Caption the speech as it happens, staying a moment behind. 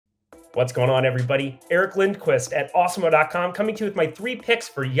What's going on, everybody? Eric Lindquist at Awesemo.com coming to you with my 3 picks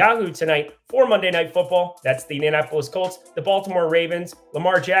for Yahoo tonight for Monday Night Football. That's the Indianapolis Colts, the Baltimore Ravens,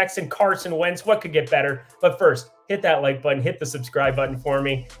 Lamar Jackson, Carson Wentz. What could get better? But first, hit that like button, hit the subscribe button for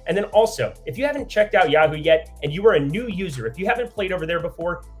me. And then also, if you haven't checked out Yahoo yet and you are a new user, if you haven't played over there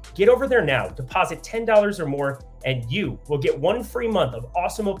before, get over there now. Deposit $10 or more and you will get 1 free month of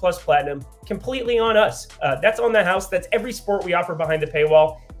Awesemo Plus Platinum completely on us. That's on the house. That's every sport we offer behind the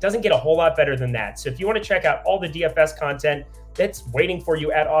paywall. Doesn't get a whole lot better than that. So if you want to check out all the DFS content that's waiting for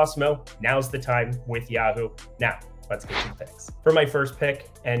you at Awesemo, now's the time with Yahoo. Now, let's get to the picks. For my first pick,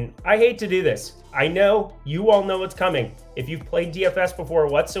 and I hate to do this, I know you all know what's coming. If you've played DFS before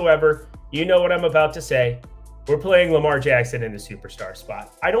whatsoever, you know what I'm about to say. We're playing Lamar Jackson in the superstar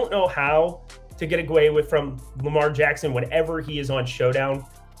spot. I don't know how to get away from Lamar Jackson whenever he is on Showdown.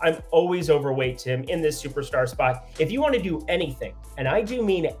 I'm always overweight to him in this superstar spot. If you want to do anything, and I do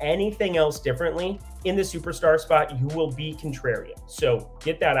mean anything else differently, in the superstar spot, you will be contrarian. So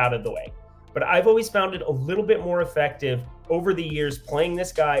get that out of the way. But I've always found it a little bit more effective over the years playing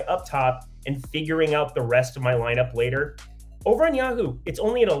this guy up top and figuring out the rest of my lineup later. Over on Yahoo, it's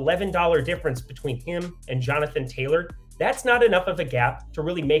only an $11 difference between him and Jonathan Taylor. That's not enough of a gap to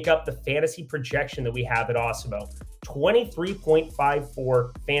really make up the fantasy projection that we have at Awesemo.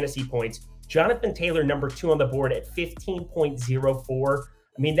 23.54 fantasy points. Jonathan Taylor, number 2 on the board at 15.04.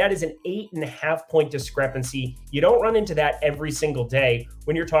 I mean, that is an 8.5 point discrepancy. You don't run into that every single day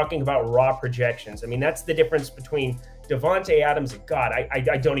when you're talking about raw projections. I mean, that's the difference between Devontae Adams and God,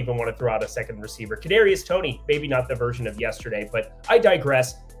 I don't even want to throw out a second receiver. Kadarius Toney, maybe not the version of yesterday, but I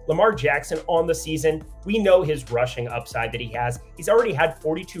digress. Lamar Jackson on the season, we know his rushing upside that he has. He's already had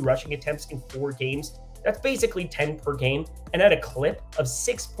 42 rushing attempts in 4 games. That's basically 10 per game, and at a clip of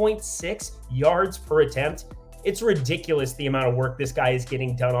 6.6 yards per attempt. It's ridiculous the amount of work this guy is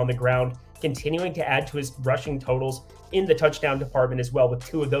getting done on the ground, continuing to add to his rushing totals in the touchdown department as well, with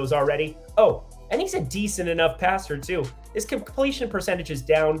 2 of those already. Oh, and he's a decent enough passer too. His completion percentage is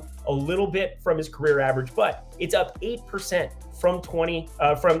down a little bit from his career average, but it's up 8%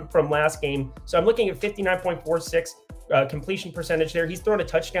 from last game. So I'm looking at 59.46 completion percentage there. He's thrown a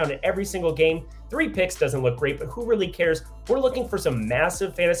touchdown in every single game. 3 picks doesn't look great, but who really cares? We're looking for some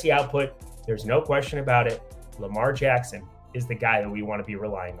massive fantasy output. There's no question about it. Lamar Jackson is the guy that we want to be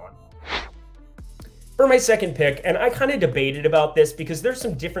relying on. For my second pick, and I kind of debated about this because there's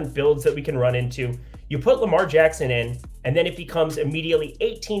some different builds that we can run into. You put Lamar Jackson in, and then it becomes immediately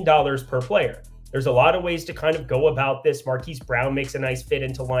 $18 per player. There's a lot of ways to kind of go about this. Marquise Brown makes a nice fit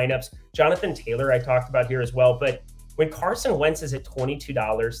into lineups. Jonathan Taylor I talked about here as well. But when Carson Wentz is at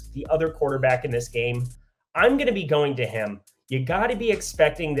 $22, the other quarterback in this game, I'm going to be going to him. You got to be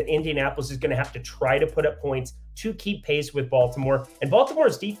expecting that Indianapolis is going to have to try to put up points to keep pace with Baltimore. And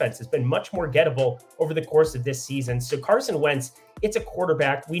Baltimore's defense has been much more gettable over the course of this season. So Carson Wentz, it's a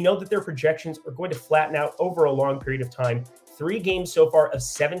quarterback. We know that their projections are going to flatten out over a long period of time. 3 games so far of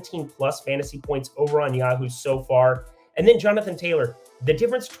 17 plus fantasy points over on Yahoo so far. And then Jonathan Taylor, the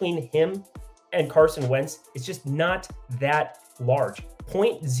difference between him and Carson Wentz is just not that large.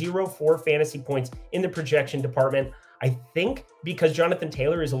 0.04 fantasy points in the projection department. I think because Jonathan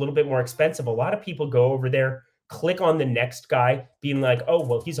Taylor is a little bit more expensive, a lot of people go over there, click on the next guy, being like, oh,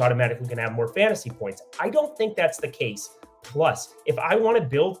 well, he's automatically going to have more fantasy points. I don't think that's the case. Plus, if I want to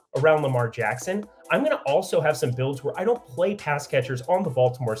build around Lamar Jackson, I'm going to also have some builds where I don't play pass catchers on the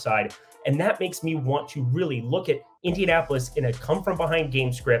Baltimore side. And that makes me want to really look at Indianapolis in a come-from-behind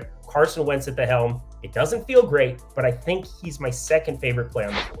game script, Carson Wentz at the helm. It doesn't feel great, but I think he's my second favorite play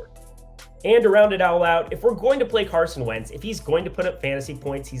on the board. And to round it all out, if we're going to play Carson Wentz, if he's going to put up fantasy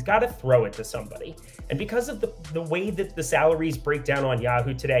points, he's got to throw it to somebody. And because of the way that the salaries break down on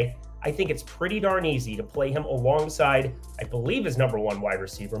Yahoo today, I think it's pretty darn easy to play him alongside, I believe, his number 1 wide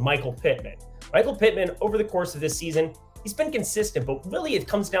receiver, Michael Pittman. Michael Pittman, over the course of this season, he's been consistent, but really it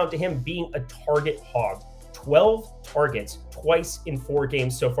comes down to him being a target hog. 12 targets twice in 4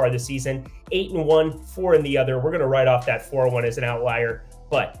 games so far this season, 8 in one, 4 in the other. We're going to write off that 4-1 as an outlier,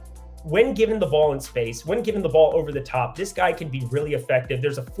 but when given the ball in space, when given the ball over the top, this guy can be really effective.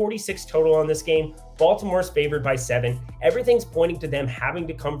 There's a 46 total on this game. Baltimore's favored by 7. Everything's pointing to them having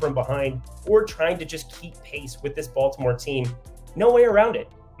to come from behind or trying to just keep pace with this Baltimore team. No way around it.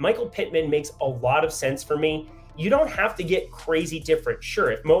 Michael Pittman makes a lot of sense for me. You don't have to get crazy different. Sure,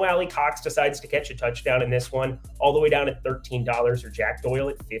 if Mo Alley-Cox decides to catch a touchdown in this one, all the way down at $13, or Jack Doyle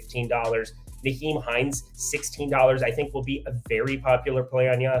at $15, Nyheim Hines, $16, I think will be a very popular play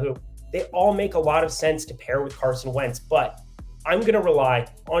on Yahoo. They all make a lot of sense to pair with Carson Wentz, but I'm going to rely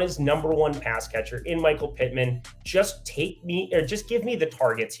on his #1 pass catcher in Michael Pittman. Just give me the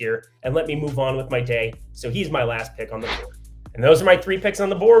targets here and let me move on with my day. So he's my last pick on the board. And those are my 3 picks on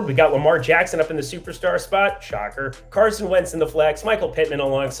the board. We got Lamar Jackson up in the superstar spot. Shocker. Carson Wentz in the flex. Michael Pittman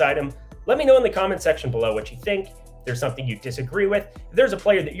alongside him. Let me know in the comment section below what you think. If there's something you disagree with, if there's a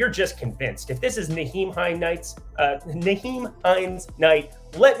player that you're just convinced, if this is Nyheim Hines' night,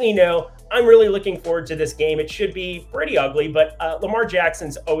 let me know. I'm really looking forward to this game. It should be pretty ugly, but Lamar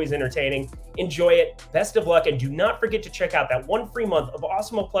Jackson's always entertaining. Enjoy it. Best of luck, and do not forget to check out that 1 free month of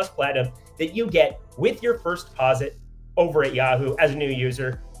Awesemo Plus Platinum that you get with your first deposit over at Yahoo as a new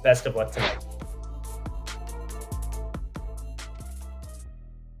user. Best of luck tonight.